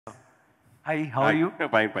Hi, how are you?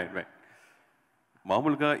 Fine.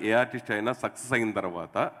 మామూలుగా ఏ artist అయినా success అయిన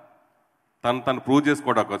తర్వాత తను ప్రూవ్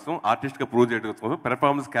చేసుకోవడం కోసం, ఆర్టిస్ట్గా ప్రూవ్ చేయడం కోసం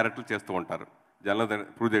పెర్ఫార్మెన్స్ క్యారెక్టర్లు చేస్తూ ఉంటారు, జనాలు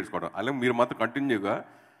ప్రూవ్ చేసుకోవడం. అలాగే మీరు మాత్రం కంటిన్యూగా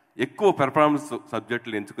ఎక్కువ పెర్ఫార్మెన్స్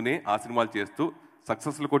సబ్జెక్టులు ఎంచుకుని ఆ సినిమాలు చేస్తూ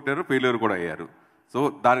సక్సెస్లు కొట్టారు, ఫెయిల్యూర్ కూడా అయ్యారు. సో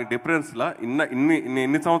దానికి డిఫరెన్స్లా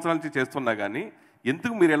ఎన్ని సంవత్సరాల నుంచి చేస్తున్నా కానీ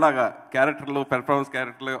ఎందుకు మీరు ఎలాగా క్యారెక్టర్లు, పెర్ఫార్మెన్స్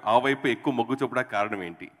క్యారెక్టర్లు ఆ వైపు ఎక్కువ మొగ్గు చూపడానికి కారణం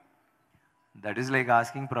ఏంటి? That is like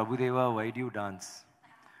asking Prabhudeva, why do you dance?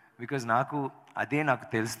 Because నాకు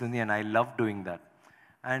తెలుస్తుంది and I love doing that.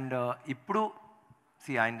 And ఇప్పుడు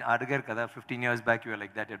see, ఆయన అడిగారు కదా 15 years back you were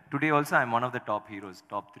like that. Today also I'm one of the top heroes,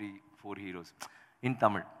 top 3-4 heroes in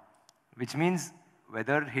Tamil. Which means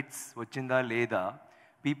whether hits వచ్చిందా లేదా,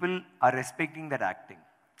 people are respecting that acting.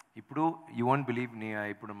 ఇప్పుడు you won't believe,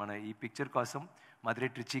 ఇప్పుడు మన ఈ picture కోసం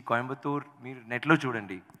మధురై, ట్రిచి, కోయంబత్తూర్ మీరు నెట్లో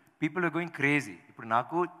చూడండి, పీపుల్ ఆర్ గోయింగ్ క్రేజీ. ఇప్పుడు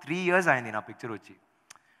నాకు 3 years అయింది నా పిక్చర్ వచ్చి,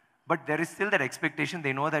 but there is still that expectation.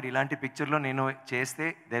 They know that ఇలాంటి పిక్చర్లో నేను చేస్తే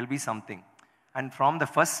there will be something. And from the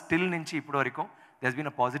first still నుంచి ఇప్పటి వరకు there has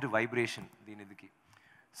been a positive vibration దీనికి.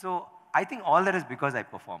 So I think all that is because I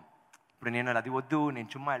perform. ఇప్పుడు నేను అది వద్దు, నేను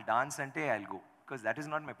చుమ్మా ఐ డాన్స్ అంటే I will go, because that is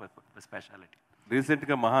not my speciality.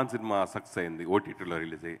 రీసెంట్గా మహాన్ సినిమా సక్సెస్ అయింది, ఓటీటీలో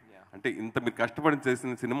రిలీజ్ అయ్యి. అంటే ఇంత మీరు కష్టపడి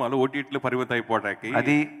చేసిన సినిమాలు ఓటీటీలో పరిమితం అయిపోవడానికి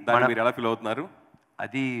దాన్ని మీరు ఎలా ఫీల్ అవుతున్నారు?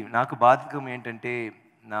 అది నాకు బాధకం ఏంటంటే,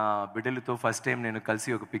 నా బిడ్డలతో ఫస్ట్ టైం నేను కలిసి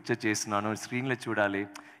ఒక పిక్చర్ చేస్తున్నాను, స్క్రీన్లో చూడాలి.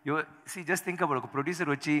 జస్ట్ థింక్ అబౌట్, ఒక ప్రొడ్యూసర్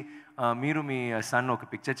వచ్చి మీరు మీ సన్ ఒక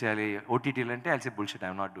పిక్చర్ చేయాలి ఓటీటీలో అంటే, I say bullshit,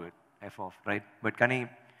 I not do it, F of, right? But కానీ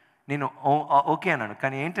నేను ఓకే అన్నాను.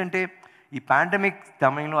 కానీ ఏంటంటే ఈ పాండమిక్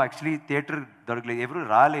సమయంలో యాక్చువల్లీ థియేటర్ దొరకలేదు, ఎవరు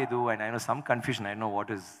రాలేదు, and I know some confusion, I know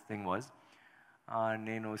what is thing was.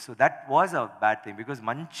 నేను so that was a bad thing, because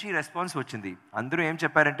మంచి రెస్పాన్స్ వచ్చింది. అందరూ ఏం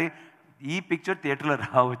చెప్పారంటే ఈ పిక్చర్ థియేటర్లో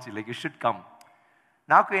రావచ్చు, లైక్ యూ షుడ్ కమ్.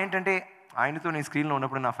 నాకు ఏంటంటే ఆయనతో నేను స్క్రీన్లో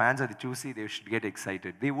ఉన్నప్పుడు నా ఫ్యాన్స్ అది చూసి they should get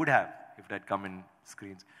excited, they would have if that come in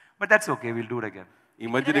screens, but that's okay, will do it again. ఈ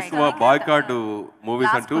మధ్య ఎక్కువ బాయ్కాట్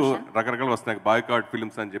మూవీస్ అంటూ రకరకాలు వస్తున్నాయి, బాయ్కాట్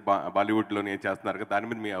ఫిల్మ్స్ అని చెప్పి బాలీవుడ్లోనే చేస్తున్నారు కదా, దాని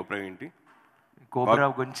మీద మీ అభిప్రాయం ఏంటి? కోబ్రా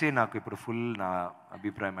గురించి నాకు ఇప్పుడు ఫుల్ నా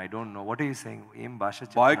అభిప్రాయం, I don't know what are you saying, ఏం భాష?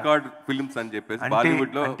 బాయ్కాట్ ఫిల్మ్స్ అని చెప్పేసి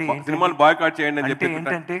బాలీవుడ్ లో సినిమాలు బాయ్కాట్ చేయండి అని చెప్పి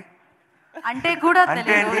ఏంటంటే అంటే కూడా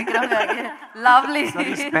తెలియదు విక్రమ్ గారికి. లవ్లీ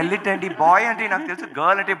స్పెల్ ఇట్ అండి. బాయ్ అంటే నాకు తెలుసు,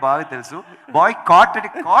 గర్ల్ అంటే బాగా తెలుసు, బాయ్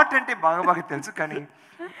కాట్ అంటే బాగా తెలుసు, కానీ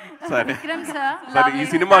సరే ఈ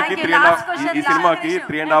సినిమాకి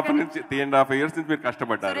 3.5 నుంచి 3.5 years నుంచి మీరు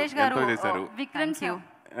కష్టపడ్డారు, ఎంతో చేశారు. Vikram sir,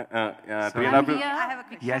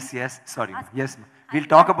 yes sorry, yes we'll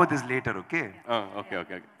talk about this later, okay?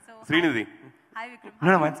 Okay. Srinidhi. Hi Vikram.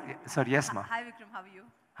 No, sorry, yes ma. Hi Vikram, how are you?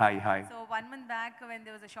 Hi. So 1 month back when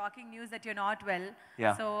there was a shocking news that you're not well,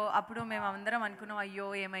 so appudu mem andaram anukunnam ayyo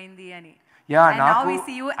emaindi ani. Yeah, now we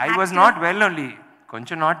see you I was not well only,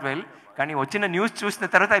 koncham not well, కానీ వచ్చిన news చూసిన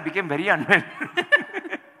తర్వాత I became very unwell.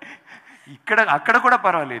 అక్కడ కూడా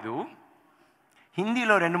పర్వాలేదు,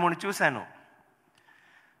 హిందీలో 2-3 చూశాను,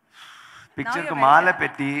 పిక్చర్కి మాల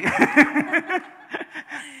పెట్టి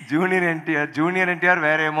జూనియర్ ఎన్టీఆర్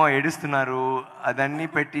వేరేమో ఏడుస్తున్నారు, అదన్నీ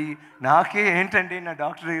పెట్టి నాకే ఏంటండి, నా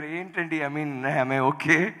డాక్టర్ దగ్గర ఏంటండి, ఐ మీన్ ఐ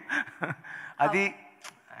ఓకే. అది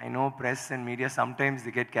I know press and media sometimes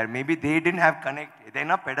the get care, maybe they didn't have connect,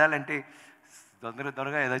 ఏదైనా పెడాలంటే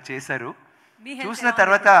తొందరగా ఏదో చేశారు. చూసిన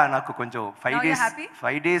తర్వాత నాకు కొంచెం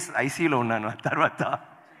 5 days ఐసీయూలో ఉన్నాను. ఆ తర్వాత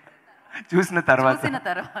చూసిన తర్వాత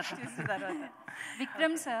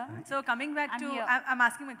Vikram sir, so coming back to I'm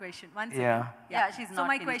asking my question once. Yeah, she's not. So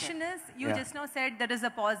my question is, you just now said there is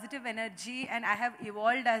a positive energy and I have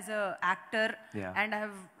evolved as a actor and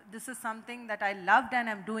this is something that I loved and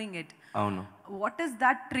I'm doing it. Avunu. What is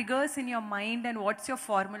that triggers in your mind and what's your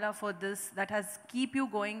formula for this that has keep you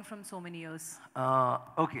going from so many years?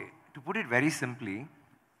 Okay, to put it very simply,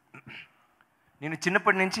 నేను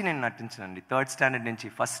చిన్నప్పటి నుంచి నేను నటించానండి. 3rd standard నుంచి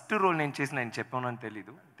first role నేను చేసిన, నేను చెప్పాను అని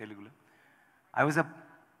తెలీదు తెలుగులో, I was a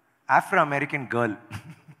Afro American girl.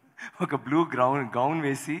 ఒక బ్లూ గౌన్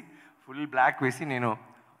వేసి ఫుల్ బ్లాక్ వేసి, నేను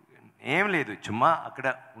ఏం లేదు చుమ్మా అక్కడ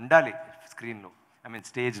ఉండాలి స్క్రీన్లో, ఐ మీన్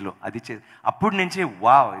స్టేజ్లో. అది అప్పటి నుంచి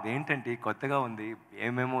వావ్ ఇదేంటంటే కొత్తగా ఉంది,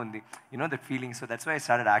 ఏమేమో ఉంది, you know that feeling. So that's why I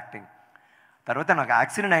started acting. తర్వాత నాకు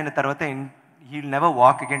యాక్సిడెంట్ అయిన తర్వాత he will never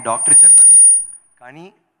walk again doctor చెప్పారు. కానీ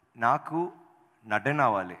నాకు నటన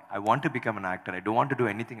అవ్వాలి, I want to become an actor, I don't want to do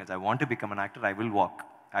anything else, I want to become an actor, I will walk,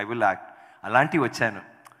 I will act. అలాంటివి వచ్చాను.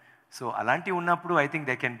 So అలాంటివి ఉన్నప్పుడు I think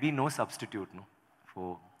they can be no substitute for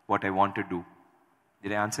what I want to do.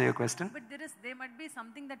 Did I answer your question? But there might be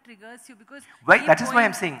something that triggers you because that is why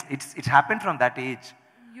I'm saying it's happened from that age.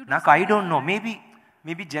 Naku I don't know,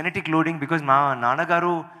 maybe genetic loading, because మా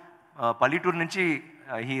నాన్నగారు పల్లెటూరు నుంచి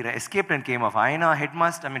he escaped and came of. ఆయన head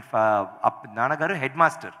master, I mean నాన్నగారు head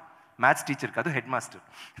master, maths teacher కాదు, head master.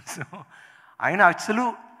 So ఆయన అసలు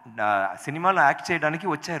సినిమాలో యాక్ట్ చేయడానికి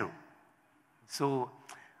వచ్చారు. సో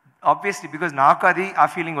ఆబ్వియస్లీ బికాజ్ నాకు అది ఆ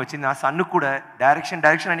ఫీలింగ్ వచ్చింది. నా సన్ను కూడా డైరెక్షన్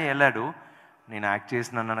అని వెళ్ళాడు, నేను యాక్ట్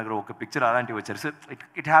చేసిన దగ్గర ఒక పిక్చర్ అలాంటివి వచ్చారు. So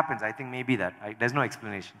it happens. I think maybe that does no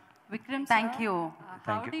explanation. Vikram, thank you.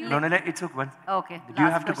 Thank you. No, it's okay. Okay. Do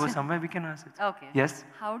you have to go somewhere? We can ask it. Okay. Yes.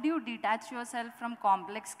 How do you detach yourself from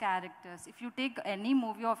complex characters? If you take any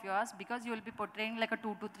movie of yours, because you will be portraying like a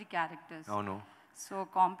 2 to 3 characters. Oh no. So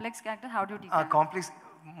complex character, how do you detach? Complex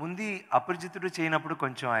ముందు అపరిచితుడు చేయనప్పుడు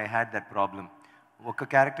కొంచెం I had that problem. ఒక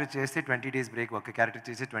character చేస్తే 20 days break, ఒక character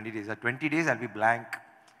చేస్తే 20 days. ఆ 20 days I'll be blank.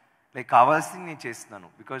 Like కావాల్సింది నేను చేస్తున్నాను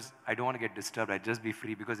because I don't want get disturbed, I just be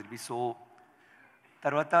free because it be so.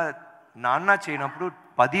 తర్వాత నాన్న చేయనప్పుడు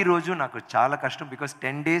 10 రోజు నాకు చాలా కష్టం because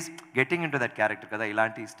 10 days getting in to that character కదా.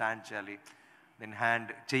 ఇలాంటి స్టాండ్ చేయాలి, దెన్ హ్యాండ్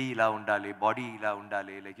చెయ్యి ఇలా ఉండాలి, బాడీ ఇలా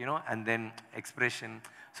ఉండాలి, like you know, and then expression.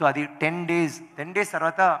 So అది 10 days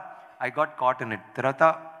తర్వాత I got caught in it. తర్వాత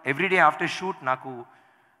ఎవ్రీడే ఆఫ్టర్ షూట్ నాకు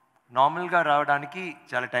నార్మల్గా రావడానికి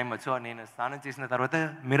చాలా టైం వచ్చు. సో నేను స్నానం చేసిన తర్వాత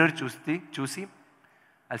మిర్రర్ చూసి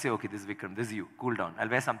I'll say, okay, this is Vikram, this is you, cool down.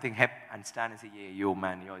 I'll wear something hip and stand and say, yeah, yo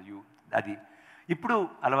man, you. అది ఇప్పుడు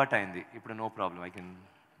అలవాటైంది. ఇప్పుడు no problem.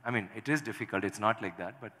 I mean, it is difficult, it's not like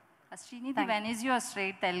that, but Srinidhi, when is your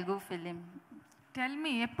straight Telugu film? Tell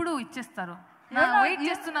me, ఎప్పుడు ఇచ్చేస్తారు? No, wait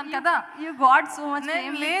చేస్తున్నాను కదా. You got so much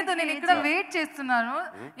fame. లేదు, నేను ఇక్కడ వెయిట్ చేస్తున్నాను.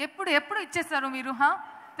 ఎప్పుడు ఇచ్చేస్తారు మీరు?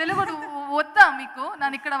 తెలుగు వద్దా మీకు?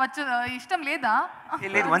 నన్ను ఇక్కడ వచ్చి ఇష్టం లేదా?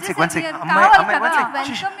 లేదు, వన్ సెక్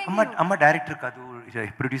అమ్మ డైరెక్టర్ కాదు,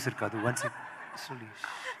 ప్రొడ్యూసర్ కాదు. వన్ సెక్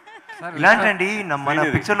ఇలాంటండి మన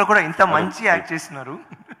పిక్చర్ లో కూడా ఇంత మంచి యాక్ట్ చేస్తున్నారు.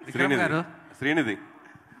 శ్రీనిధి,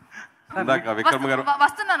 విక్రమ్ గారు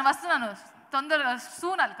వస్తున్నాను తొందరగా,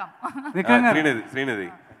 సూన్ అల్ కమ్. శ్రీనిధి,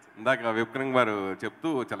 ఇందాక విక్రమ్ గారు చెప్తూ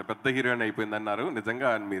చాలా పెద్ద హీరోయిన్ అయిపోయింది అన్నారు. నిజంగా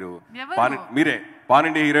మీరే పాన్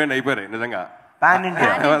ఇండియా హీరోయిన్ అయిపోయారు. నిజంగా పాన్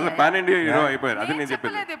ఇండియా హీరో అయిపోయారు. అది నేను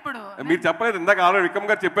చెప్పేది. మీరు చెప్పలేదు, ఇందాక ఆల్రెడీ విక్రమ్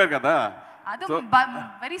గారు చెప్పారు కదా.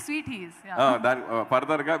 Very sweet he is. దాని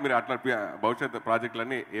ఫర్దర్ గా మీరు అట్లా భవిష్యత్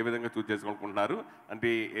ప్రాజెక్టులన్నీ ఏ విధంగా చూస్ చేసుకోవాలనుకుంటున్నారు, అంటే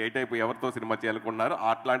ఏ టైప్ ఎవరితో సినిమా చేయాలనుకుంటున్నారు,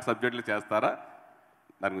 అట్లాంటి సబ్జెక్టులు చేస్తారా,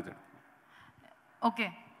 దాని గురించి? ఓకే,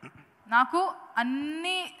 నాకు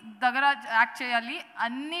అన్ని దగ్గర యాక్ట్ చేయాలి,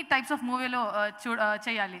 అన్ని టైప్స్ ఆఫ్ మూవీలో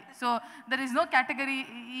చేయాలి. So there is no category,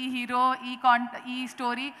 ఈ హీరో, ఈ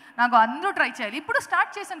స్టోరీ, నాకు అందరూ ట్రై చేయాలి. ఇప్పుడు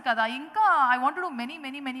స్టార్ట్ చేశాను కదా, ఇంకా I want to do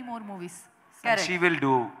many more movies. She will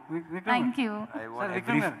do. Thank you.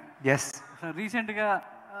 Yes. రీసెంట్గా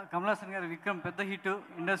కమల్ హాసన్ గారు విక్రమ్ పెద్ద హిట్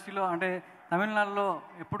ఇండస్ట్రీలో, అంటే తమిళనాడులో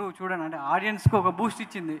ఎప్పుడు చూడండి, అంటే ఆడియన్స్కి ఒక బూస్ట్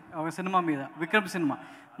ఇచ్చింది ఒక సినిమా మీద, విక్రమ్ సినిమా.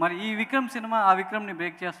 మరి ఈ విక్రమ్ సినిమా ఆ విక్రమ్ని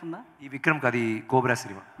బ్రేక్ చేస్తుందా? ఈ విక్రమ్ కాదు, ఈ కోబ్రా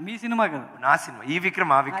సినిమా మీ సినిమా కదా, నా సినిమా. ఈ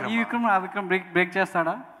విక్రమ్ ఆ విక్రమ్ బ్రేక్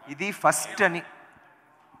చేస్తాడా? ఇది ఫస్ట్ అని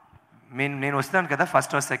నేను వస్తాను కదా,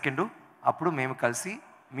 ఫస్ట్ ఆర్ సెకండ్, అప్పుడు మేము కలిసి,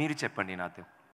 మీరు చెప్పండి నాతో.